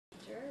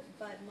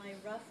but my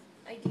rough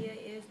idea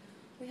is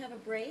we have a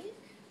break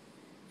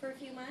for a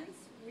few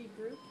months,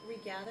 regroup,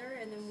 regather,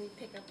 and then we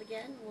pick up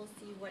again. We'll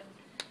see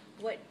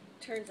what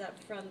turns up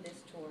from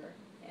this tour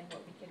and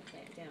what we can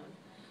plant down.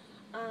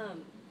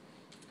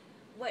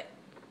 What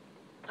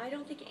I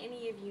don't think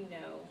any of you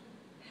know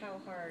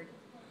how hard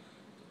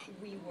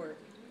we work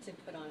to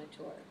put on a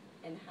tour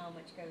and how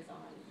much goes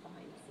on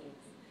behind the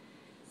scenes.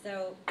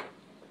 So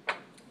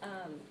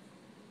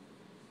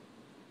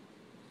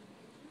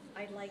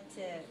I'd like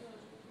to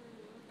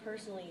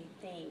personally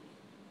thank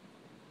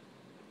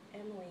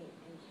Emily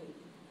and Katie.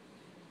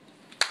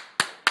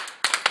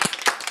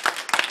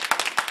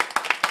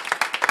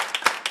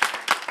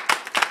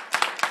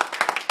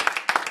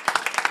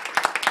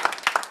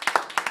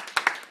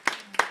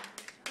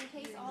 In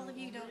case all of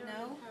you don't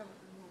know,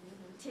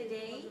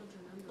 today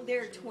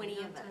there are 20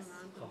 of us,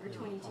 or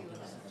 22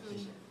 of us.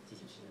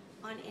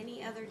 On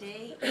any other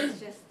day, it's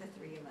just the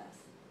 3 of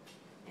us,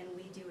 and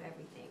we do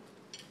everything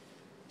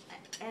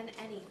and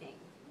anything.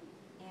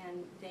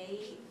 And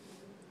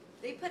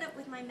they put up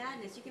with my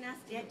madness. You can ask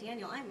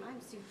Daniel.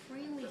 I'm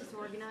supremely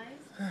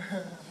disorganized.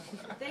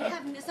 They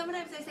have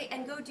sometimes I say,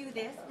 and go do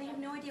this. They have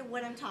no idea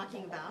what I'm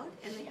talking about,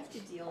 and they have to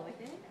deal with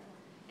it.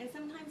 And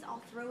sometimes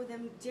I'll throw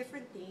them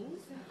different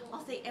things.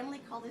 I'll say, Emily,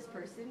 call this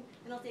person,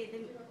 and I'll say,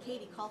 then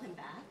Katie, call him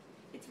back.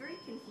 It's very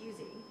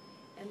confusing,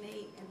 and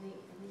they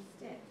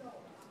stick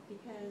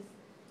because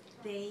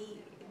they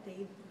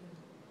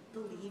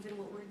believe in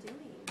what we're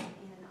doing,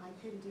 and I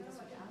couldn't do this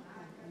without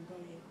them. And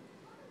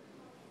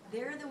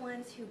they're the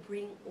ones who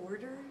bring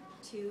order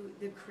to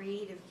the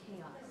creative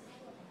chaos.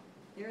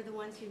 They're the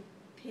ones who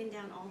pin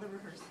down all the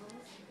rehearsals,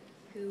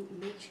 who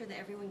make sure that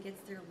everyone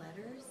gets their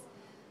letters.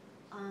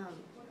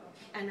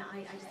 And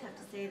I just have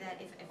to say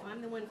that if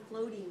I'm the one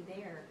floating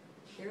there,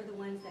 they're the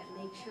ones that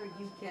make sure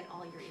you get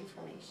all your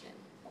information.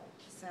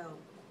 So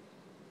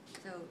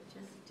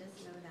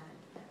just know that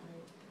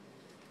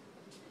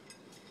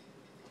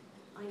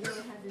I know it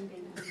hasn't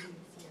been easy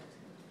this year,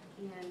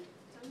 and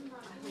I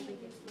hope it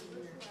gets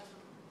easier.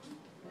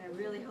 And I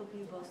really hope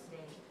you both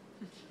stay.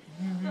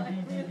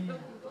 I really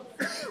hope you both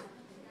stay.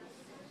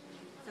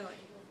 So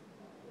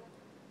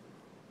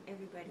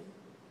everybody,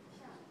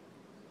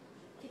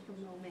 take a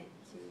moment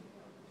to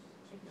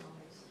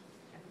acknowledge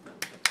everyone.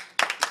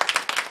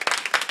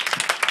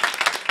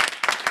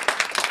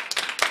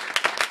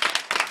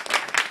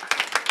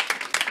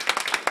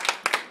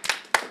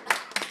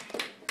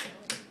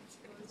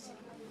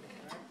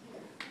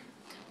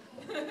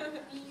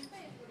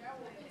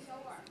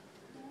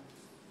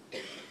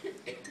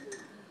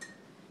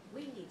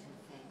 We need to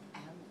thank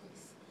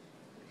Emily's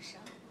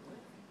show.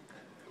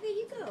 There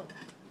you go.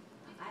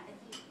 I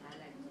think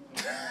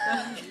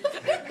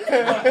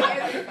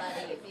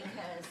everybody,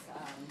 because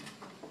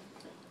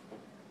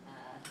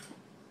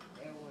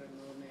there were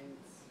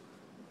moments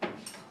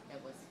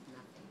there was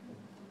nothing.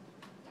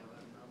 There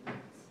were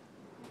moments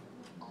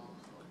all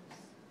hopes,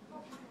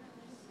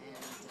 and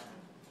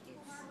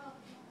it's up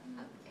and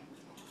down.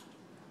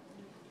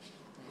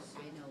 But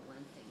we know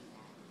one thing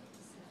that is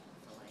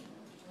Flame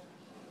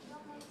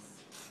is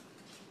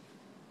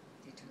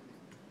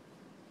determined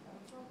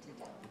to do.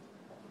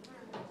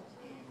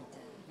 And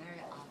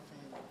very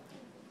often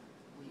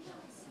we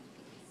don't see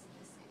things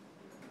the same.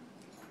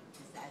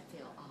 Because I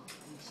feel,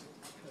 we should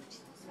approach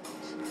this way.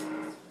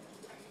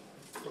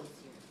 It's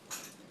easier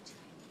for the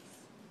Chinese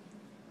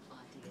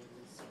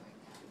audience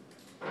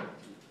or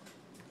people.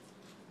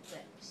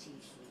 But she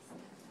sees that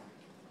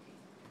way.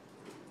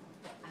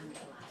 But I'm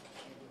glad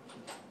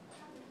everyone knows.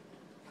 And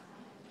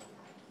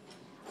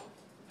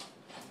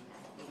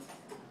I think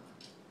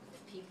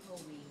the people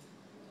we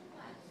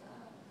have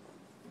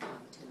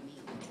come to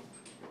meet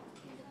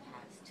in the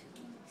past 2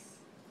 weeks,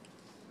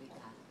 we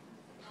got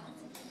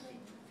positive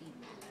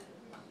feedback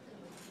from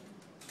them.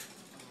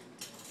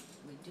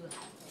 And we do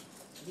have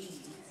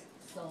these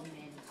so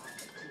many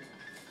opportunities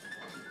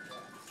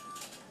before us.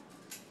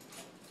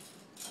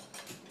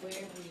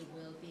 Where we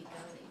will be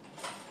going,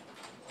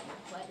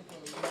 what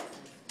will lead us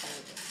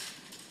further.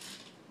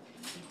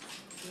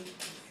 It's big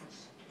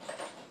decision,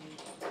 big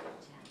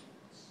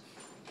challenge.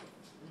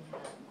 We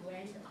have a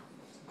grand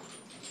opportunity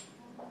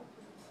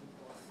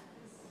before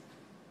us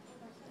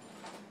that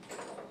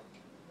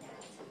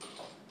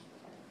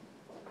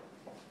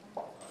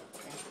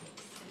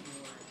takes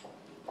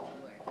more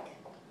work.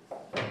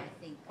 I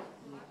think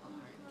we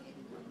are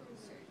getting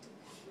closer to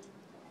that.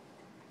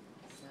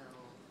 So,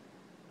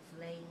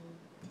 Flame,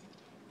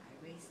 I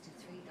raised to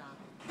 $3,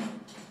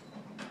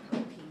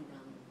 helping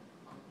them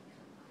all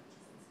become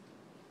artists.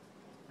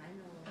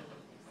 Finally, there's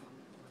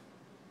only one.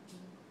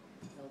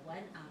 So 1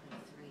 out of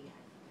 3,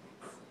 I think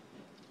that's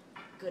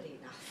good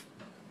enough.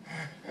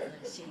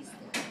 So she's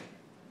the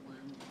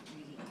one that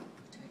really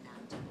turned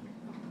out to be an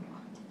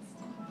artist.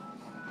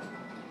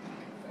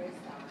 My first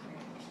daughter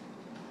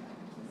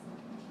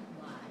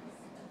was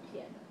a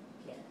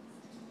pianist,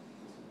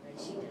 but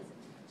she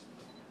doesn't touch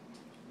piano.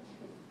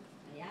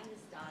 My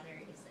youngest daughter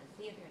is a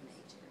theater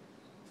major,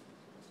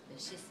 but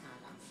she's not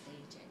on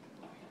stage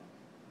anymore.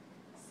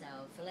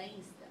 So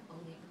Flame's the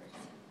only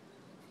person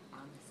on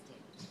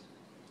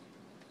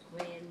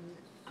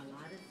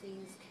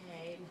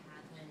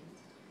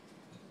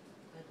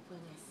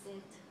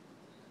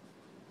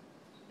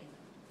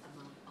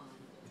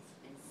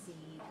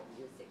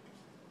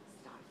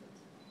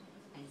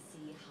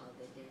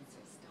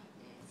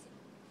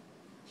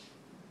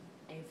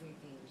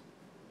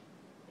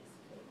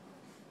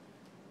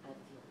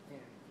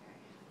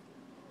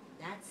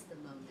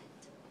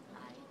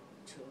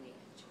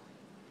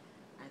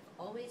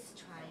always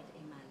tried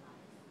in my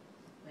life,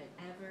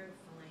 whenever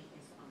Fine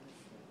is on the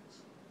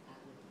stage, I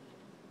would be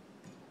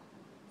in the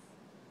audience.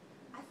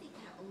 I think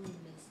I only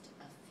missed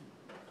a few.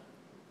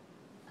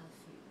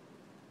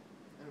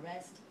 The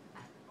rest,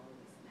 I've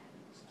always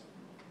managed to,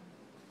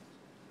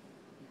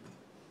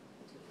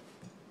 to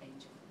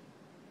enjoy.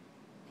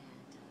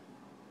 And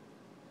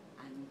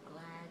I'm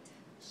glad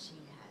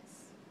she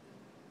has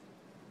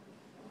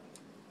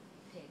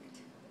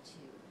picked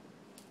to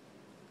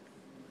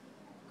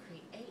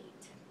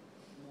create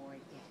more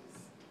dance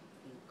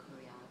in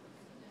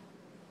choreography.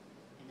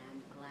 And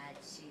I'm glad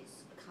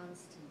she's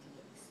constantly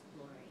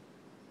exploring,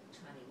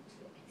 trying to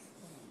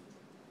extend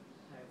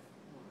her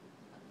form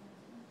of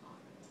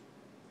art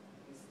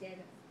instead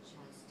of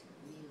just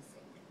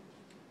music.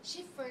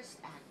 She first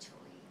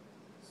actually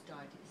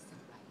started as a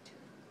writer.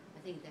 I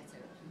think that's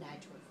a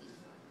natural thing.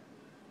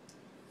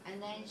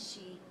 And then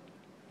she,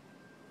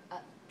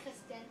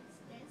 because dance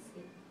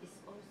is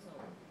also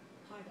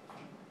part of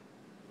her.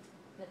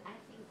 But I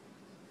think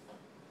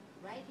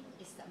writing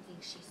is something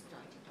she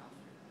started off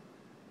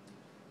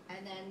with.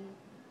 And then,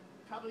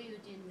 probably you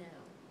didn't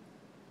know,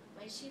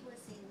 when she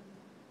was in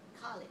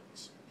college.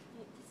 This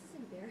is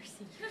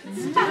embarrassing.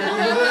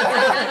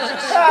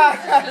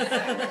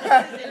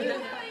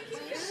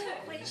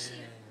 When she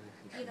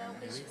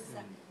was,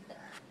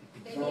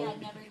 maybe I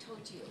never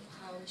told you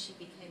how she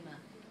became a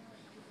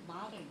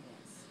modern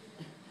dance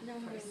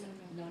person.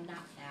 No,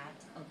 not that.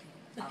 Okay.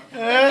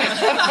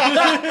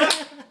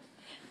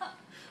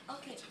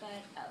 Okay,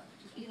 but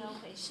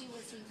when she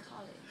was in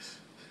college,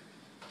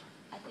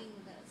 I think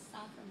the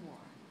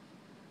sophomore,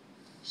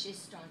 she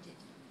started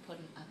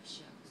putting up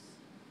shows.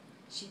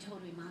 She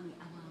told me, "Mommy,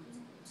 I want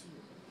to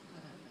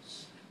put up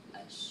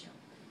a show,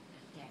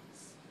 a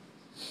dance,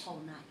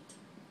 whole night."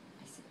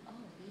 I said,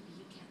 "Oh, maybe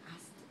you can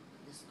ask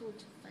the school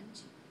to fund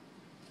you."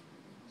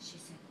 She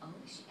said, "Oh,"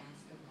 she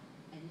asked her mom,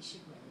 and she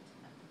wrote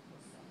a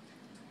proposal.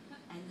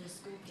 And the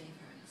school gave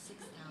her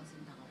 $6,000.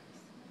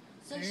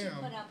 So she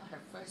put up her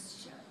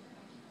first show.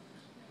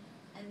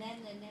 And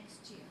then the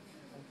next year,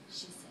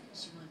 she said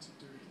she wanted to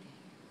do it again.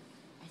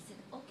 I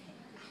said, "Okay,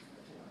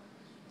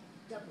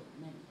 double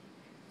money."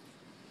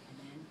 And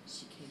then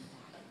she came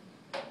back.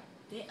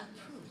 They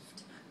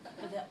approved,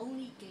 but they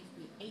only gave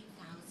me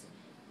 $8,000.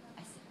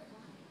 I said,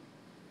 "Why?"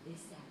 They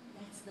said,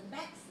 "That's the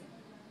maximum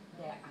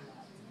they're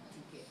allowed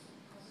to give."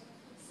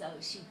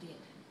 So she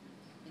did,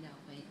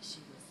 when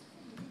she was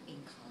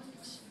in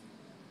college.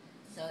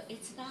 So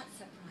it's not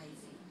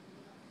surprising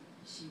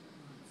she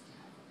wants to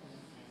have her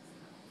own dance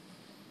company.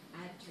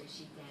 After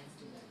she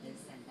danced with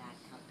this and that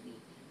company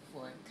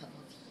for a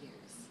couple of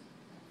years,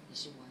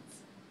 she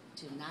wants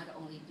to not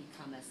only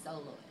become a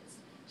soloist,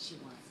 she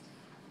wants to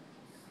have her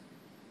own company.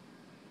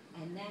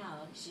 And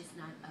now she's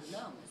not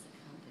alone as a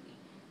company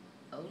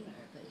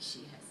owner, but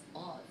she has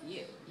all of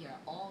you. You're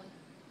all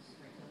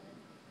her company.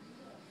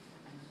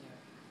 I'm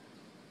very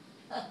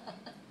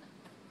happy.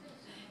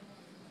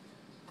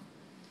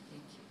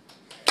 Thank you.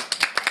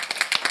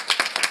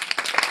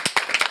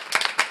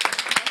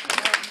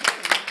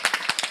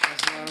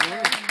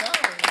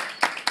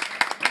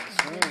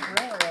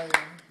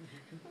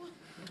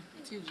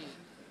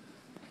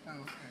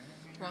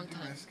 Wrong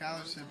time. My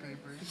scholarship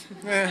papers.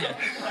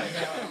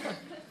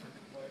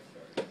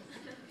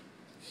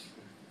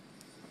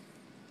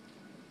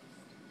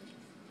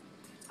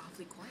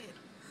 Awfully quiet.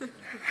 Do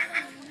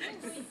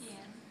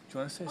you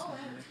want to say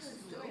something next?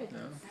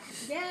 No?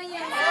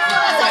 Yeah.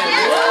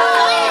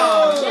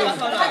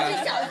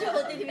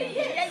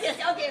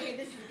 Okay,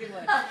 this is a good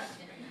one.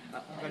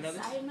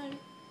 Simon,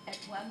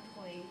 at one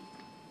point,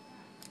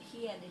 he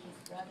and his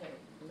brother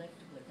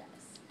lived with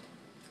us.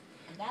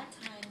 At that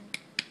time,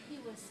 he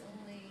was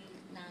only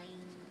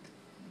nine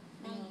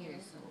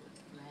years old,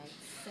 right?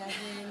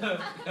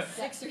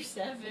 6 or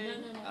 7. No.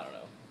 I don't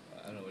know. I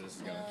don't know where this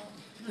is going.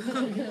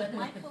 But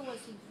Michael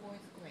was in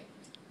 4th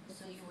grade,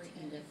 so you were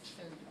in the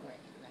 3rd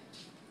grade, right?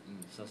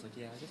 So I was like,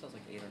 yeah, I guess I was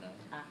like 8 or 9.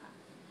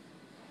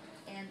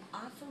 And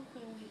often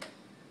when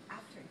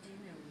after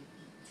dinner, we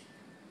eat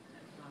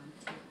around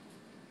 2.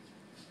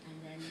 And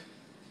then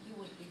he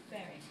would be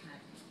very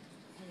happy,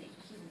 and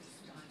he would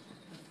start to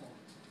perform.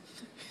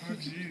 Oh,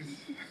 jeez.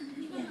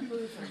 He didn't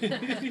move her.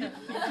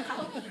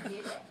 How he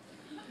did it?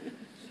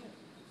 He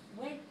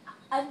went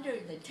under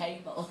the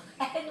table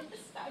and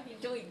started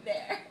doing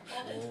there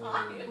all the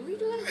time. What were you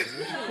doing?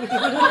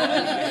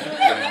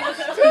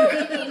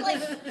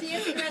 Like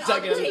dancing around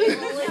on the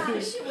table. Yeah,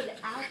 she would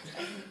act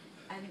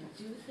and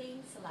do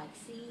things like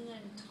singing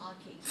and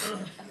talking,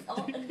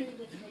 all under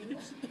the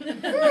table.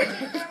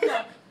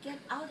 Get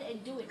out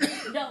and do it.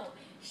 No,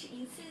 she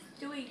insists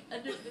doing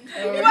under the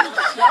table.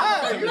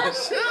 You're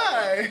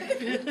shy.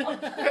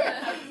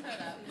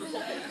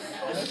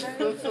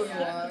 That's a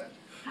lot.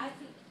 I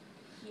think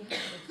he had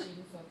a thing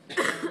for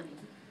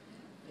performing,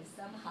 but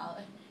somehow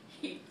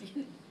he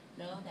didn't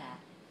know that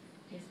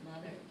his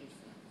mother is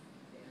a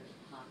very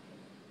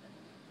popular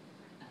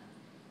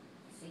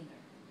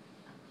singer,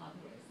 a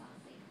popular song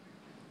singer.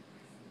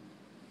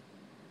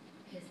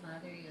 His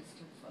mother used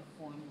to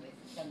perform with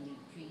Deng Li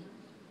Jun,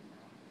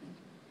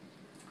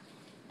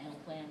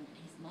 when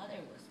his mother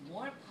was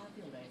more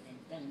popular than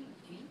Deng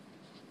Liqun,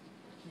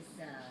 his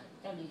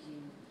Deng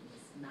Liqun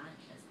was not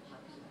as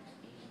popular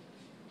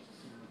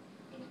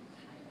in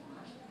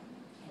Taiwan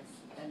because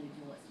Deng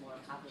Liqun was more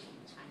popular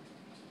in China.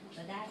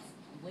 But that's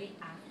way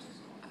after.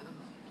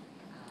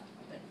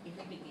 But in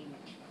the beginning,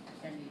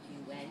 Deng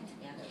Liqun went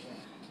together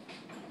with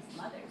his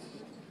mother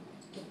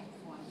to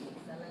perform in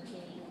the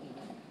Philippines, in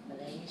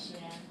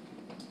Malaysia.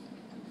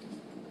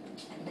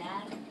 And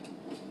then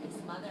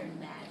his mother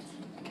met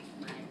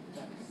my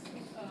brothers.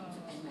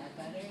 And my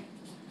brother,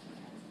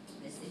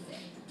 this is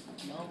it.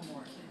 No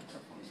more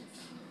performance.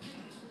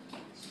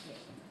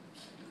 Shit.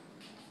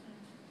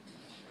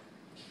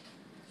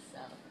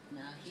 So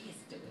now he's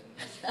doing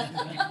it.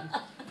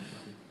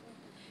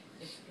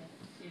 It's good.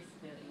 He's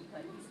doing,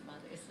 but his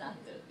mother is not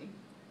doing.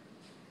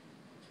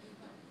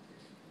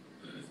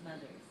 His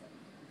mother is very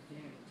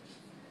good.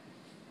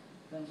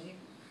 When we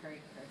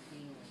heard her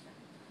sing with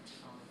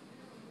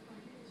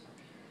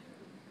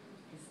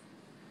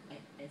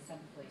at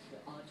some point we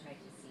all tried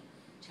to sing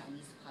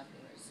Chinese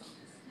popular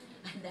songs.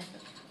 And then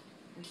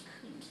we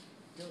couldn't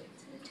do it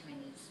in the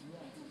Chinese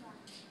way.